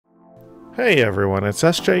Hey everyone, it's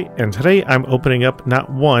SJ, and today I'm opening up not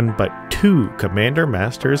one, but two Commander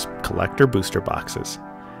Masters Collector Booster Boxes.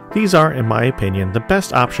 These are, in my opinion, the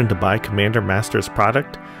best option to buy Commander Masters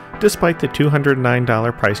product, despite the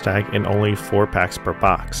 $209 price tag and only 4 packs per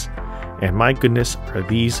box. And my goodness, are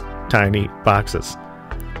these tiny boxes.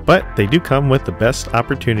 But they do come with the best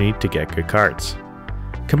opportunity to get good cards.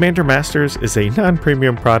 Commander Masters is a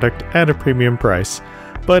non-premium product at a premium price,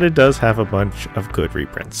 but it does have a bunch of good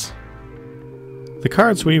reprints. The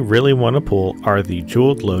cards we really want to pull are the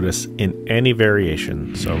Jeweled Lotus in any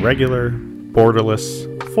variation, so regular, borderless,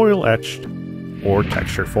 foil etched, or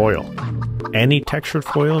textured foil. Any textured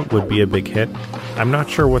foil would be a big hit. I'm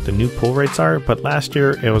not sure what the new pull rates are, but last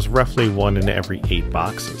year it was roughly 1 in every 8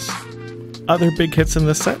 boxes. Other big hits in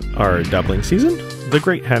this set are Doubling Season, the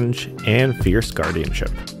Great Henge, and Fierce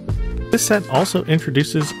Guardianship. This set also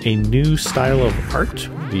introduces a new style of art,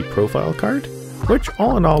 the profile card, which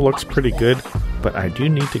all in all looks pretty good, but I do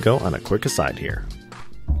need to go on a quick aside here.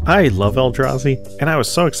 I love Eldrazi, and I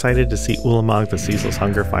was so excited to see Ulamog the Ceaseless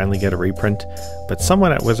Hunger finally get a reprint, but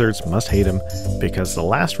someone at Wizards must hate him because the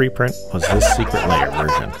last reprint was this Secret Lair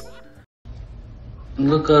version.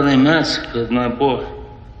 Look how they massacred my boy.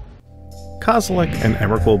 Kozilek and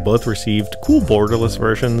Emrakul both received cool borderless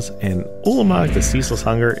versions, and Ulamog the Ceaseless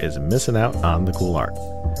Hunger is missing out on the cool art.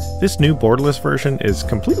 This new borderless version is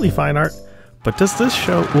completely fine art, but does this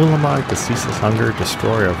show Ulamog the Ceaseless Hunger,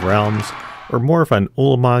 Destroyer of Realms, or more of an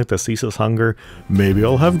Ulamog the Ceaseless Hunger, maybe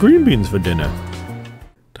I'll have green beans for dinner?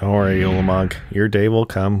 Don't worry, Ulamog, your day will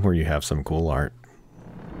come where you have some cool art.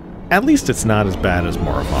 At least it's not as bad as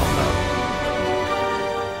Morphon,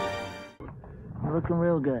 though. You're looking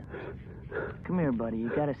real good. Come here, buddy,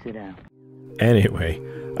 you gotta sit down. Anyway,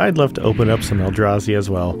 I'd love to open up some Eldrazi as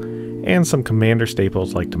well, and some Commander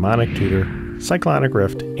staples like Demonic Tutor, Cyclonic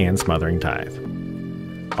Rift, and Smothering Tithe.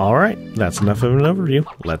 Alright, that's enough of an overview.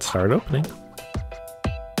 Let's start opening.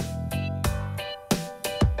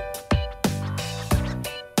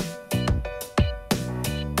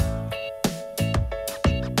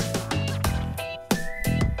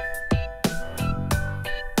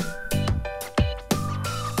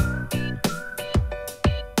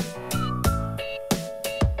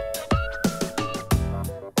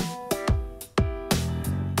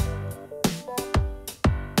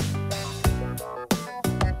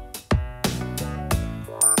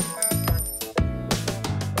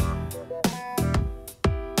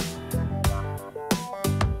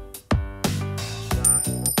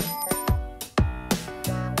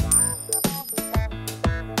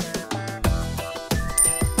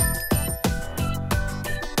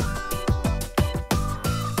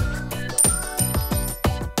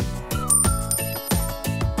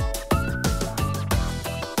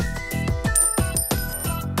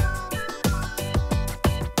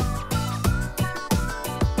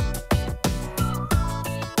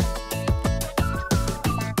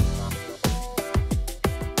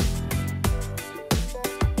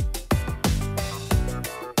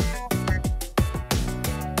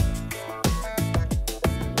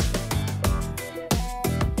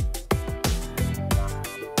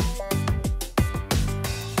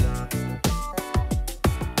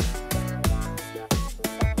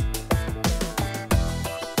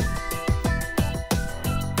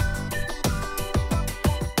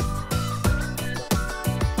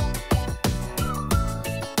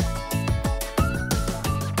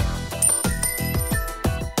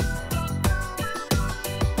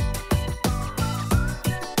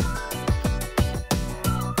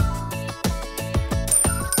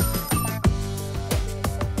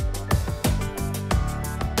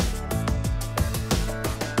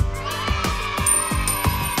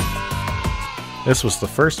 This was the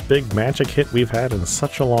first big Magic hit we've had in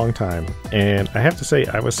such a long time, and I have to say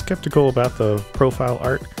I was skeptical about the profile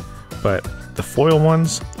art, but the foil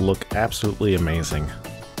ones look absolutely amazing.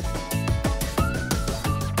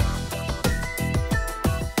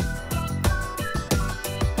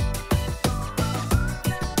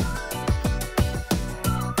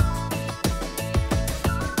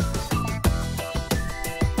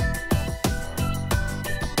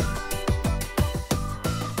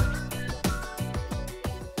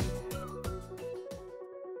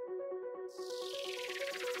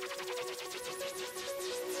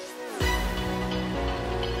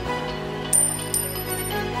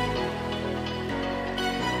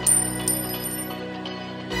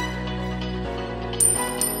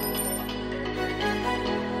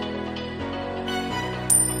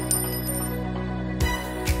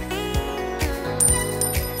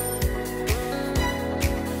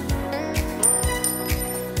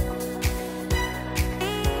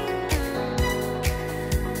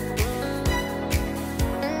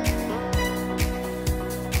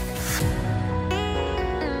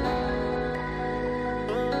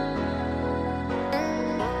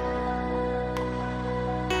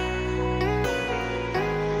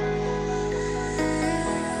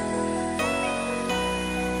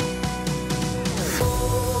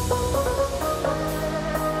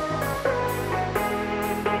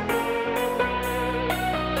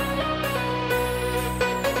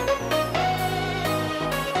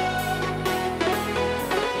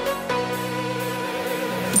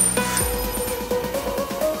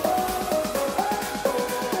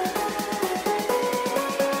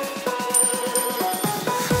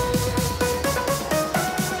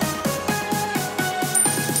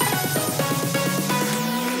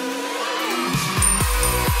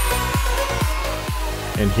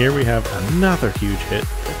 And here we have another huge hit,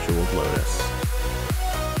 the Jeweled Lotus.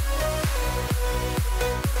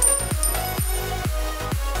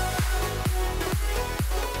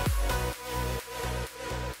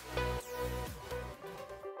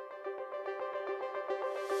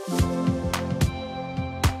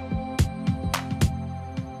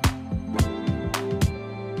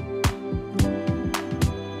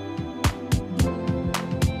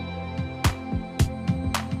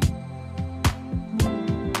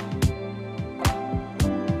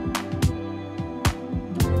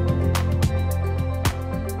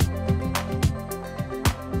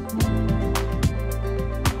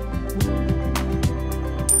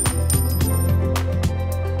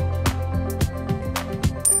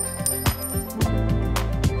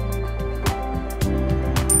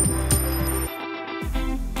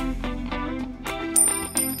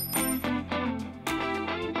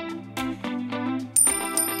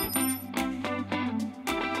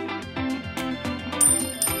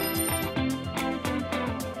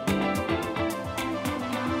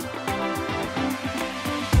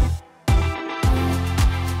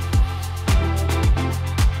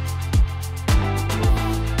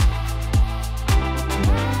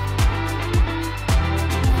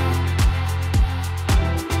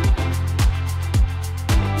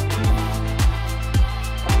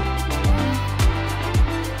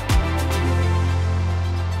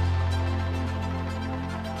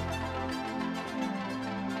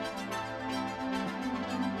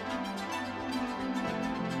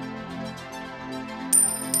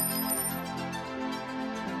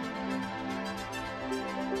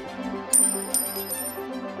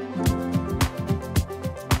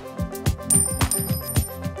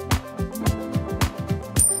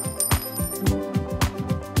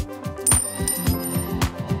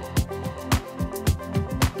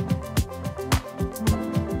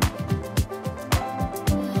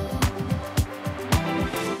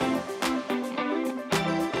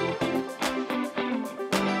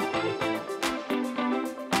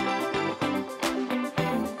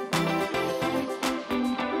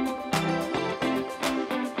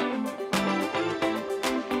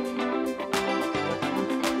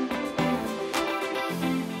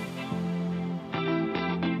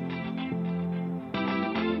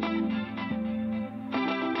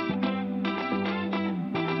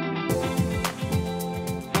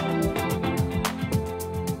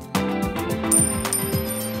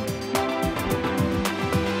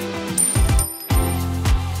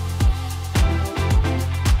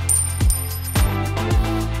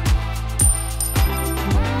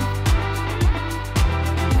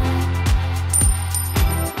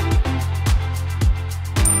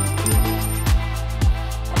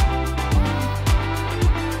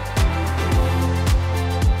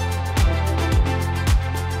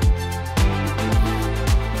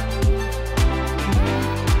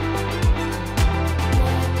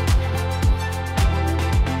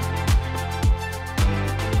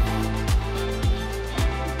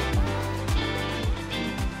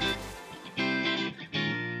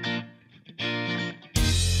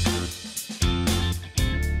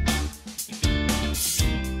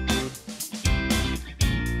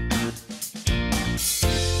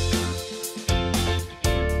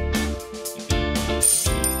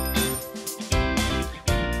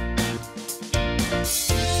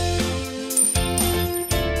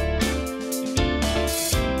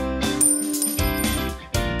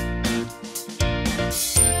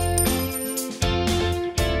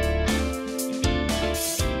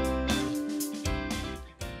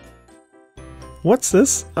 What's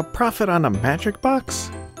this? A profit on a magic box?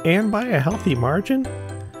 And by a healthy margin?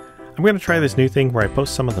 I'm going to try this new thing where I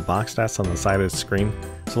post some of the box stats on the side of the screen,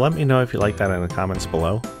 so let me know if you like that in the comments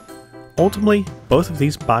below. Ultimately, both of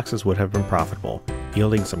these boxes would have been profitable,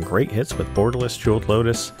 yielding some great hits with Borderless Jeweled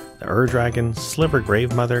Lotus, the Dragon, Sliver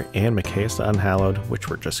Gravemother, and Machias the Unhallowed, which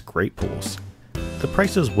were just great pulls. The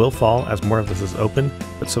prices will fall as more of this is open,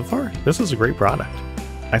 but so far, this is a great product.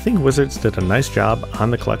 I think Wizards did a nice job on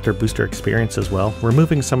the collector booster experience as well,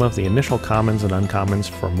 removing some of the initial commons and uncommons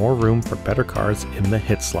for more room for better cards in the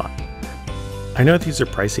hit slot. I know these are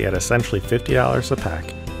pricey at essentially $50 a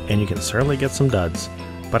pack, and you can certainly get some duds,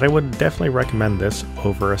 but I would definitely recommend this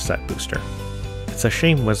over a set booster. It's a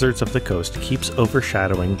shame Wizards of the Coast keeps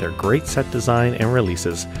overshadowing their great set design and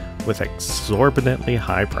releases with exorbitantly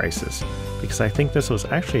high prices, because I think this was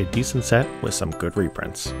actually a decent set with some good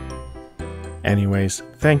reprints. Anyways,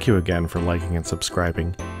 thank you again for liking and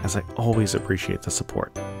subscribing, as I always appreciate the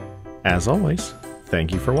support. As always,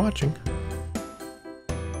 thank you for watching.